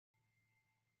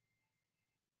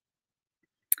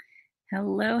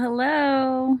Hello,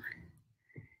 hello.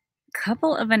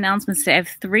 Couple of announcements today. I have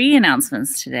three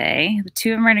announcements today.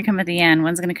 Two of them are going to come at the end.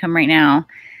 One's going to come right now.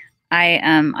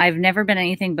 I've never been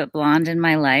anything but blonde in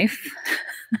my life,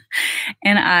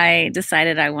 and I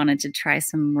decided I wanted to try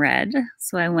some red.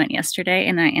 So I went yesterday,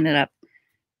 and I ended up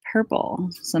purple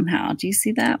somehow. Do you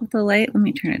see that with the light? Let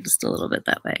me turn it just a little bit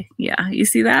that way. Yeah, you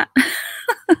see that?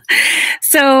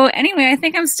 So anyway, I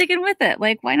think I'm sticking with it.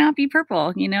 Like, why not be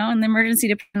purple? In the emergency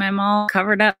department, I'm all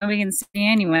covered up. Nobody can see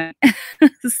me anyway.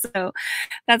 So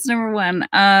that's number one.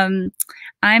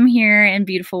 I'm here in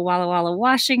beautiful Walla Walla,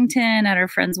 Washington at our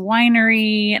friend's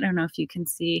winery. I don't know if you can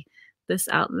see this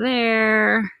out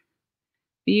there.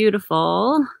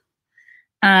 Beautiful.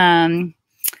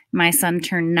 My son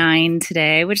turned 9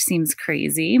 today, which seems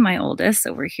crazy. My oldest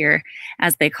over here,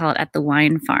 as they call it, at the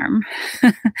wine farm.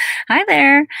 Hi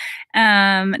there.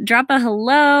 Drop a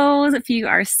hello if you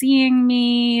are seeing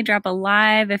me. Drop a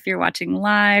live if you're watching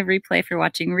live. Replay if you're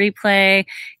watching replay.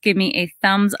 Give me a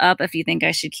thumbs up if you think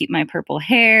I should keep my purple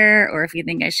hair or if you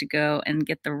think I should go and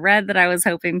get the red that I was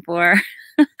hoping for.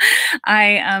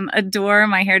 I adore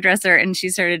my hairdresser, and she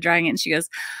started drawing it, and she goes,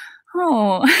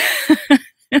 "Oh."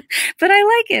 But I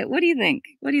like it. What do you think?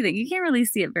 What do you think? You can't really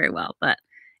see it very well, but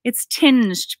it's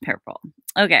tinged purple.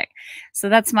 Okay, so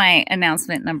that's my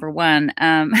announcement number one.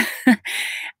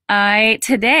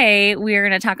 Today we are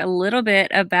going to talk a little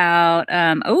bit about.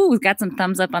 We've got some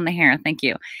thumbs up on the hair. Thank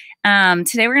you.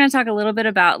 Today we're going to talk a little bit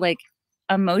about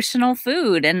emotional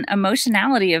food and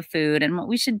emotionality of food and what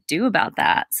we should do about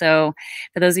that. So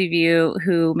for those of you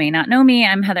who may not know me,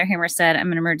 I'm Heather Hammerstead.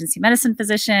 I'm an emergency medicine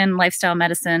physician, lifestyle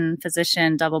medicine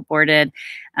physician, double boarded.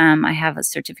 I have a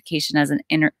certification as an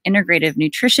integrative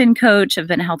nutrition coach. I've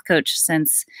been a health coach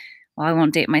since, well, I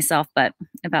won't date myself, but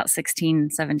about 16,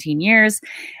 17 years.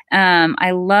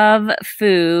 I love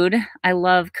food. I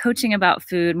love coaching about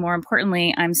food. More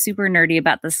importantly, I'm super nerdy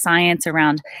about the science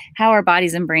around how our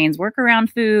bodies and brains work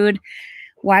around food,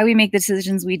 why we make the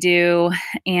decisions we do,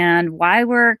 and why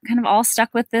we're kind of all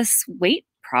stuck with this weight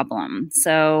problem.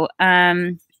 So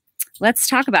let's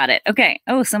talk about it. Okay.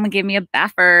 Oh, someone gave me a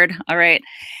Bafford. All right.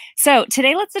 So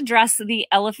today let's address the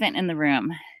elephant in the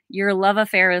room, your love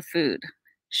affair with food.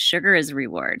 Sugar is a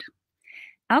reward.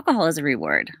 Alcohol is a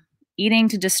reward. Eating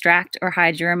to distract or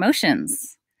hide your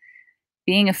emotions.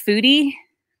 Being a foodie,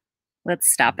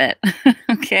 let's stop it.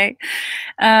 Okay.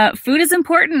 Food is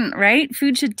important, right?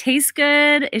 Food should taste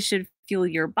good. It should fuel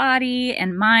your body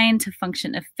and mind to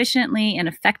function efficiently and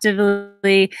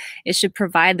effectively. It should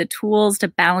provide the tools to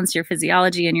balance your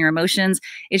physiology and your emotions.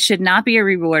 It should not be a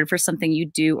reward for something you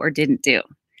do or didn't do.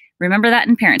 Remember that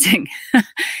in parenting,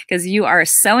 because you are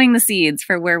sowing the seeds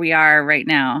for where we are right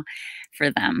now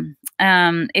for them.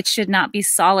 It should not be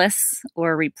solace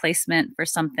or replacement for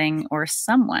something or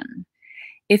someone.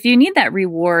 If you need that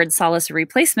reward, solace, or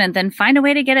replacement, then find a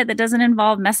way to get it that doesn't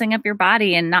involve messing up your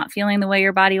body and not feeling the way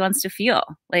your body wants to feel.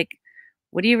 Like,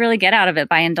 what do you really get out of it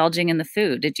by indulging in the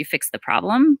food? Did you fix the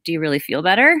problem? Do you really feel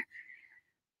better?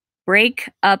 Break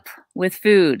up with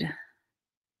food.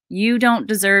 You don't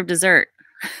deserve dessert.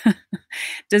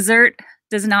 Dessert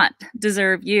does not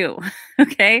deserve you,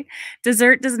 okay?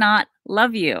 Dessert does not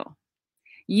love you.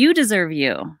 You deserve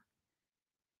you.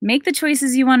 Make the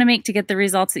choices you want to make to get the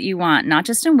results that you want, not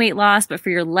just in weight loss, but for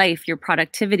your life, your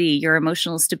productivity, your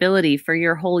emotional stability, for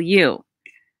your whole you,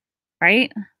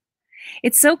 right?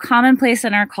 It's so commonplace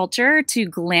in our culture to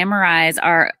glamorize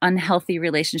our unhealthy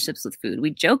relationships with food.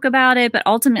 We joke about it, but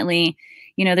ultimately,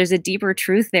 there's a deeper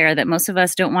truth there that most of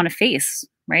us don't want to face,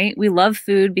 right? We love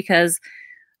food because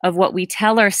of what we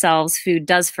tell ourselves food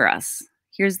does for us.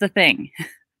 Here's the thing.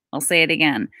 I'll say it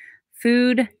again.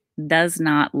 Food does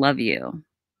not love you.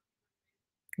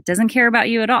 It doesn't care about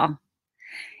you at all.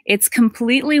 It's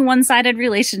completely one-sided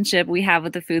relationship we have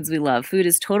with the foods we love. Food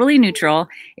is totally neutral.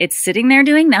 It's sitting there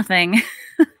doing nothing.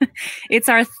 It's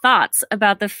our thoughts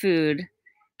about the food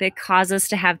that cause us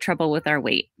to have trouble with our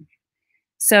weight.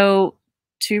 So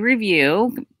to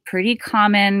review, pretty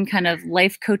common kind of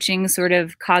life coaching sort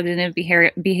of cognitive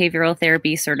behavioral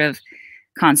therapy sort of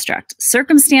construct.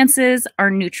 Circumstances are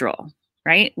neutral,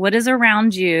 right? What is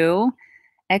around you,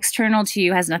 external to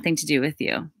you, has nothing to do with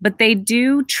you, but they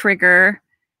do trigger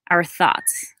our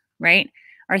thoughts, right?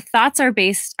 Our thoughts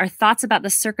about the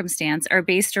circumstance are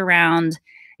based around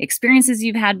experiences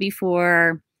you've had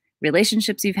before,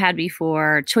 relationships you've had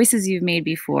before, choices you've made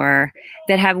before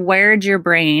that have wired your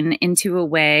brain into a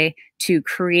way to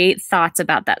create thoughts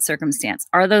about that circumstance.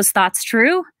 Are those thoughts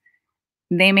true?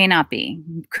 They may not be.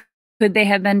 Could they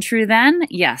have been true then?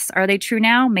 Yes. Are they true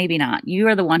now? Maybe not. You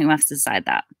are the one who has to decide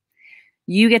that.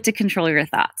 You get to control your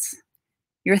thoughts.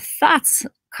 Your thoughts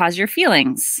cause your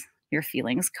feelings. Your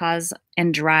feelings cause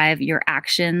and drive your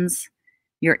actions,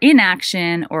 your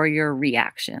inaction, or your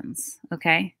reactions.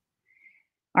 Okay?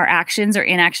 Our actions or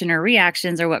inaction or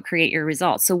reactions are what create your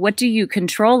results. So, what do you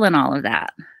control in all of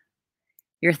that?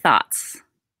 Your thoughts.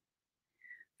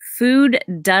 Food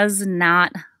does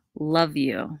not love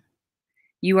you.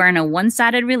 You are in a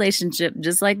one-sided relationship,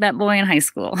 just like that boy in high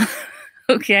school.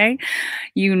 Okay?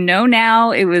 You know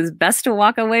now it was best to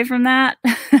walk away from that.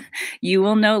 You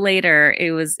will know later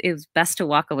it was best to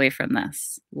walk away from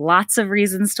this. Lots of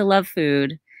reasons to love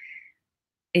food.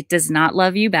 It does not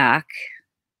love you back.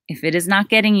 If it is not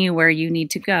getting you where you need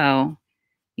to go,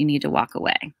 you need to walk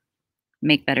away.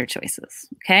 Make better choices.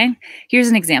 Okay? Here's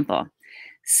an example.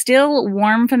 Still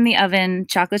warm from the oven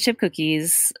chocolate chip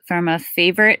cookies from a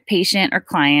favorite patient or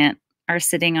client are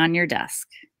sitting on your desk.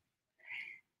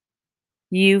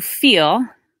 You feel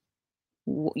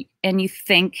and you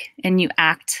think and you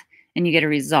act and you get a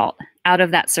result out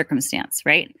of that circumstance,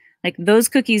 right? Like those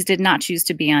cookies did not choose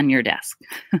to be on your desk.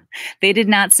 They did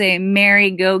not say, Mary,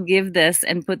 go give this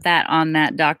and put that on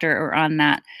that doctor or on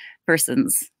that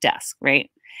person's desk, right?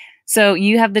 So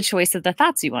you have the choice of the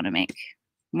thoughts you want to make.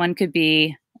 One could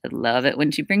be, I love it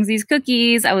when she brings these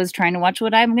cookies. I was trying to watch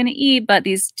what I'm going to eat, but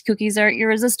these cookies are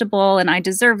irresistible and I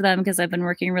deserve them because I've been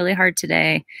working really hard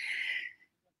today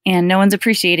and no one's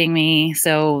appreciating me.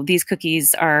 So these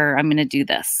cookies are, I'm going to do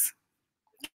this.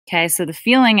 Okay, so the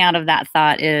feeling out of that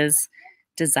thought is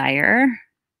desire,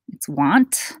 it's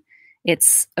want,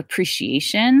 it's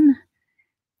appreciation,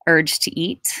 urge to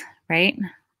eat, right?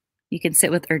 You can sit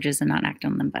with urges and not act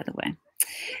on them, by the way.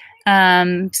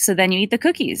 So then you eat the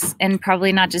cookies, and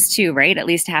probably not just two, right? At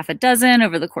least half a dozen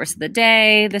over the course of the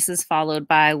day. This is followed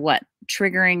by what?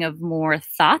 Triggering of more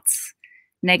thoughts,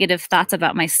 negative thoughts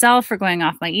about myself or going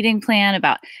off my eating plan,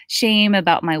 about shame,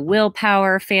 about my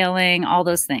willpower failing, all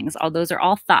those things. All those are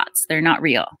all thoughts. They're not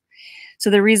real. So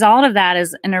the result of that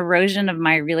is an erosion of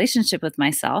my relationship with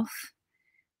myself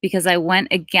because I went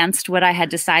against what I had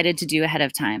decided to do ahead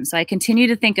of time. So I continue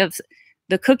to think of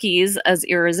the cookies as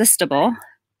irresistible,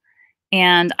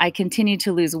 and I continue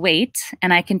to lose weight,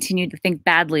 and I continue to think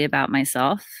badly about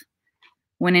myself,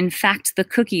 when in fact the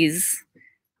cookies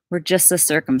were just a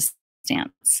circumstance.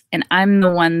 And I'm the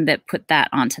one that put that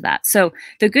onto that. So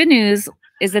the good news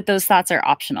is that those thoughts are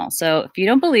optional. So if you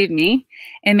don't believe me,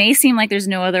 it may seem like there's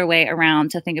no other way around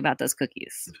to think about those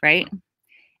cookies, right?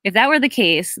 If that were the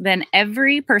case, then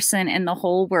every person in the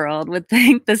whole world would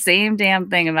think the same damn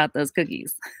thing about those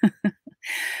cookies.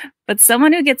 But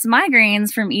someone who gets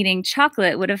migraines from eating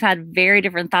chocolate would have had very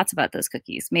different thoughts about those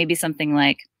cookies. Maybe something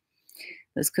like,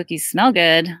 those cookies smell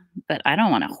good, but I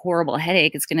don't want a horrible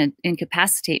headache. It's going to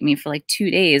incapacitate me for like 2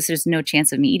 days. There's no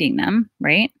chance of me eating them,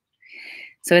 right?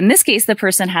 So in this case, the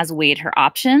person has weighed her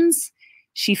options.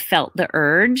 She felt the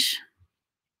urge.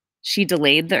 She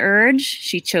delayed the urge.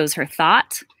 She chose her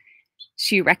thought.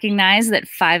 She recognized that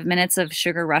 5 minutes of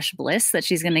sugar rush bliss that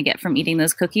she's going to get from eating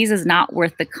those cookies is not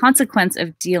worth the consequence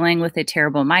of dealing with a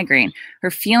terrible migraine. Her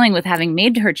feeling with having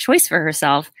made her choice for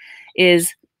herself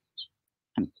is,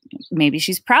 maybe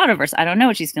she's proud of herself. I don't know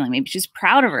what she's feeling. Maybe she's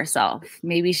proud of herself.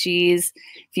 Maybe she's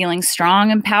feeling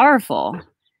strong and powerful.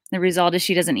 The result is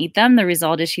she doesn't eat them. The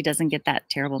result is she doesn't get that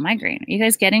terrible migraine. Are you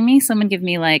guys getting me? Someone give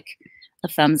me like a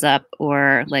thumbs up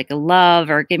or like a love,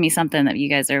 or give me something that you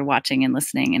guys are watching and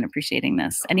listening and appreciating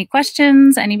this. Any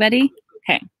questions? Anybody?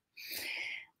 Okay.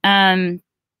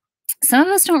 Some of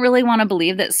us don't really want to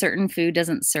believe that certain food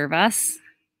doesn't serve us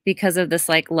because of this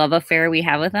like love affair we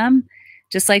have with them.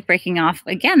 Just like breaking off,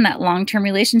 again, that long-term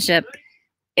relationship,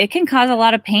 it can cause a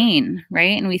lot of pain,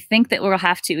 right? And we think that we'll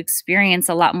have to experience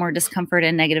a lot more discomfort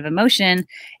and negative emotion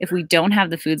if we don't have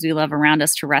the foods we love around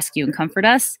us to rescue and comfort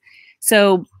us.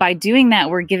 So by doing that,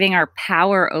 we're giving our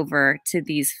power over to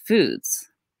these foods.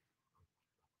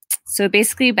 So it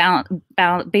basically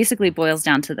boils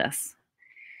down to this.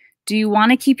 Do you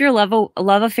want to keep your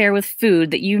love affair with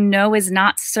food that you know is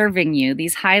not serving you,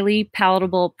 these highly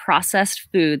palatable processed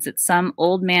foods that some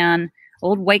old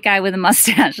white guy with a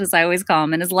mustache, as I always call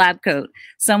him, in his lab coat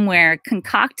somewhere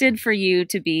concocted for you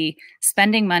to be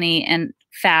spending money and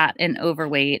fat and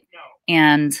overweight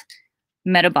and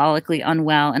metabolically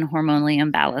unwell and hormonally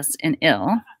imbalanced and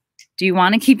ill? Do you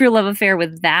want to keep your love affair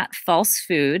with that false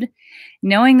food,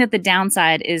 knowing that the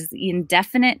downside is the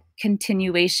indefinite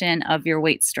continuation of your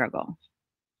weight struggle?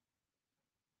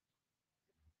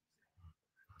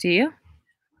 Do you?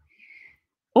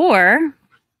 Or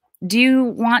do you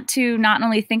want to not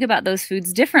only think about those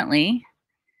foods differently,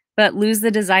 but lose the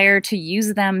desire to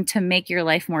use them to make your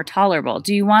life more tolerable?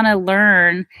 Do you want to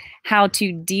learn how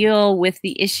to deal with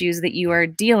the issues that you are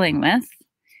dealing with,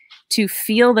 to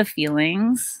feel the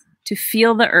feelings, to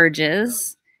feel the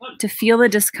urges, to feel the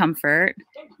discomfort,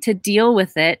 to deal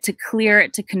with it, to clear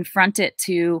it, to confront it,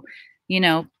 to, you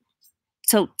know,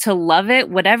 to love it,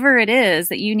 whatever it is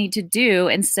that you need to do,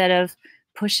 instead of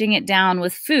pushing it down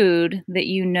with food that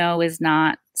you know is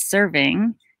not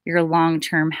serving your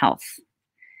long-term health.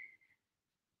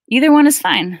 Either one is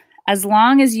fine, as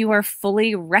long as you are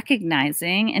fully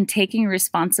recognizing and taking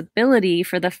responsibility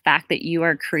for the fact that you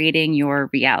are creating your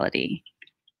reality.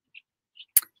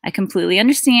 I completely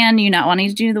understand you not wanting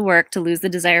to do the work to lose the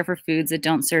desire for foods that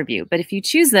don't serve you. But if you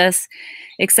choose this,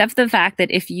 accept the fact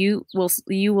that if you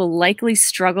will likely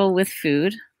struggle with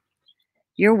food,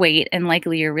 your weight, and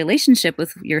likely your relationship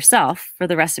with yourself for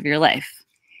the rest of your life.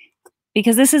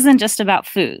 Because this isn't just about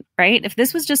food, right? If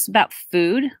this was just about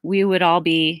food, we would all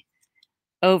be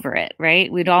over it,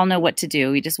 right? We'd all know what to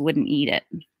do. We just wouldn't eat it.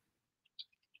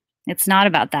 It's not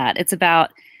about that. It's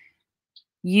about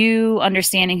you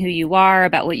understanding who you are,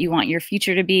 about what you want your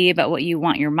future to be, about what you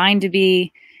want your mind to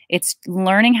be. It's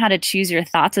learning how to choose your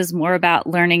thoughts is more about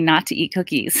learning not to eat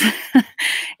cookies.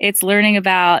 It's learning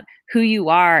about who you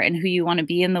are and who you want to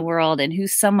be in the world and who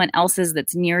someone else is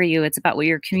that's near you. It's about what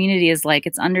your community is like.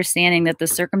 It's understanding that the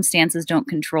circumstances don't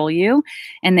control you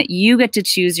and that you get to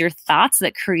choose your thoughts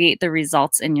that create the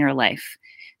results in your life.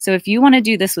 So if you want to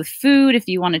do this with food, if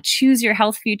you want to choose your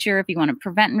health future, if you want to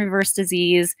prevent and reverse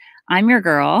disease, I'm your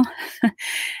girl.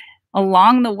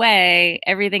 Along the way,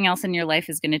 everything else in your life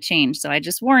is going to change. So I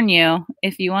just warn you,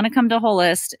 if you want to come to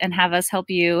Holist and have us help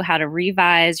you how to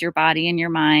revise your body and your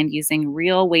mind using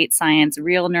real weight science,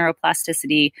 real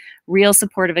neuroplasticity, real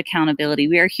supportive accountability,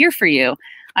 we are here for you.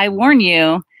 I warn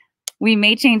you, we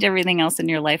may change everything else in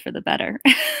your life for the better.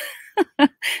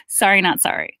 Sorry, not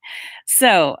sorry.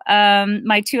 So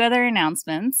my two other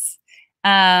announcements.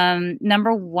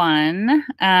 Number one,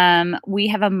 we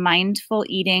have a mindful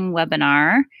eating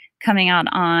webinar coming out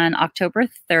on October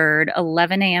 3rd,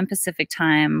 11 a.m. Pacific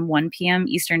time, 1 p.m.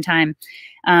 Eastern time.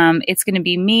 It's going to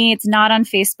be me. It's not on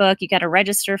Facebook. You got to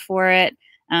register for it.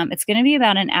 It's going to be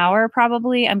about an hour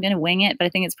probably. I'm going to wing it, but I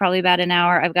think it's probably about an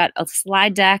hour. I've got a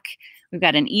slide deck. We've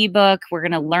got an ebook. We're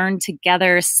going to learn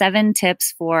together 7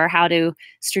 tips for how to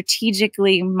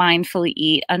strategically, mindfully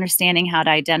eat, understanding how to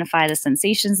identify the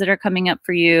sensations that are coming up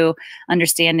for you,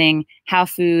 understanding how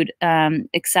food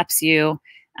accepts you,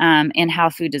 and how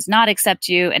food does not accept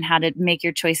you, and how to make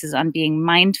your choices on being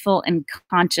mindful and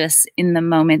conscious in the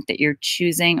moment that you're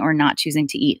choosing or not choosing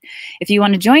to eat. If you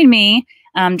want to join me,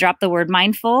 drop the word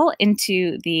mindful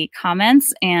into the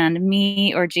comments, and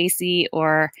me or JC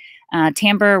or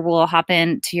Tamber will hop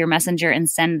into your messenger and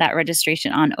send that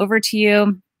registration on over to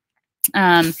you.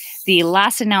 The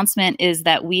last announcement is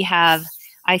that we have,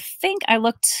 I think I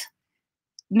looked,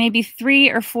 maybe 3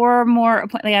 or 4 more,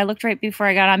 I looked right before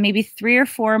I got on, maybe 3 or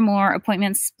 4 more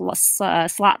appointment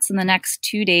slots in the next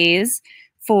 2 days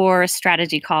for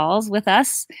strategy calls with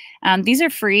us. These are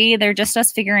free. They're just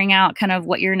us figuring out kind of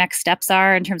what your next steps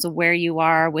are in terms of where you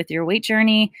are with your weight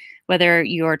journey, whether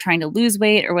you're trying to lose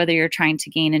weight or whether you're trying to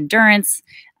gain endurance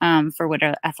for what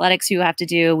athletics you have to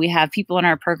do. We have people in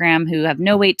our program who have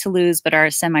no weight to lose but are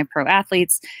semi-pro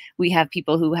athletes. We have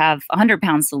people who have 100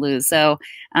 pounds to lose. So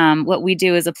what we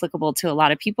do is applicable to a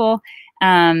lot of people.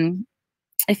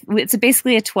 It's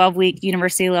basically a 12-week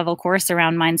university level course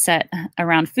around mindset,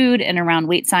 around food, and around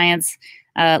weight science.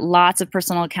 Lots of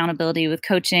personal accountability with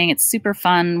coaching. It's super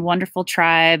fun, wonderful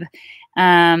tribe.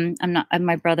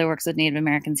 My brother works with Native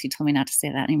Americans. He told me not to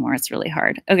say that anymore. It's really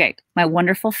hard. Okay. My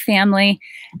wonderful family.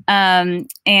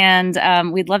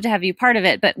 We'd love to have you part of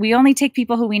it, but we only take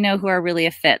people who we know who are really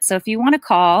a fit. So if you want to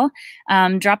call,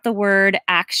 drop the word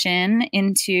action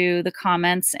into the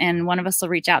comments and one of us will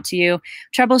reach out to you.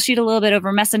 Troubleshoot a little bit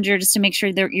over Messenger just to make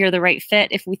sure that you're the right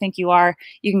fit. If we think you are,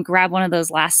 you can grab one of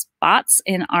those last spots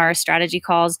in our strategy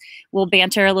calls. We'll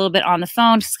banter a little bit on the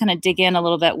phone, just kind of dig in a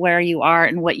little bit where you are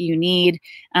and what you need.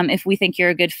 If we think you're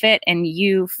a good fit and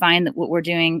you find that what we're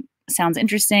doing sounds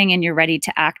interesting and you're ready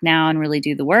to act now and really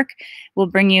do the work, we'll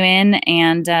bring you in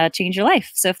and change your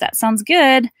life. So if that sounds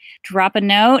good, drop a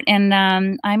note, and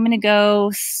I'm going to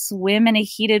go swim in a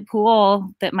heated pool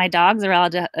that my dogs are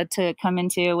allowed to come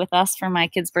into with us for my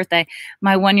kid's birthday.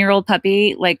 My 1-year-old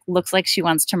puppy looks like she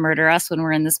wants to murder us when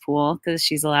we're in this pool because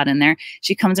she's allowed in there.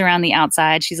 She comes around the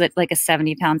outside. She's like a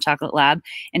 70-pound chocolate lab,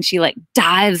 and she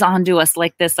dives onto us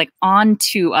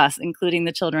onto us, including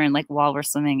the children, while we're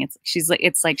swimming. She's like,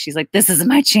 this is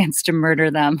my chance to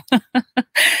murder them.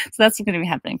 So that's going to be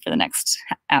happening for the next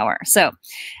hour. So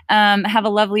have a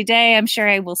lovely day. I'm sure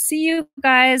I will see you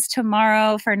guys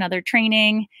tomorrow for another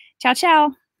training. Ciao,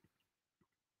 ciao.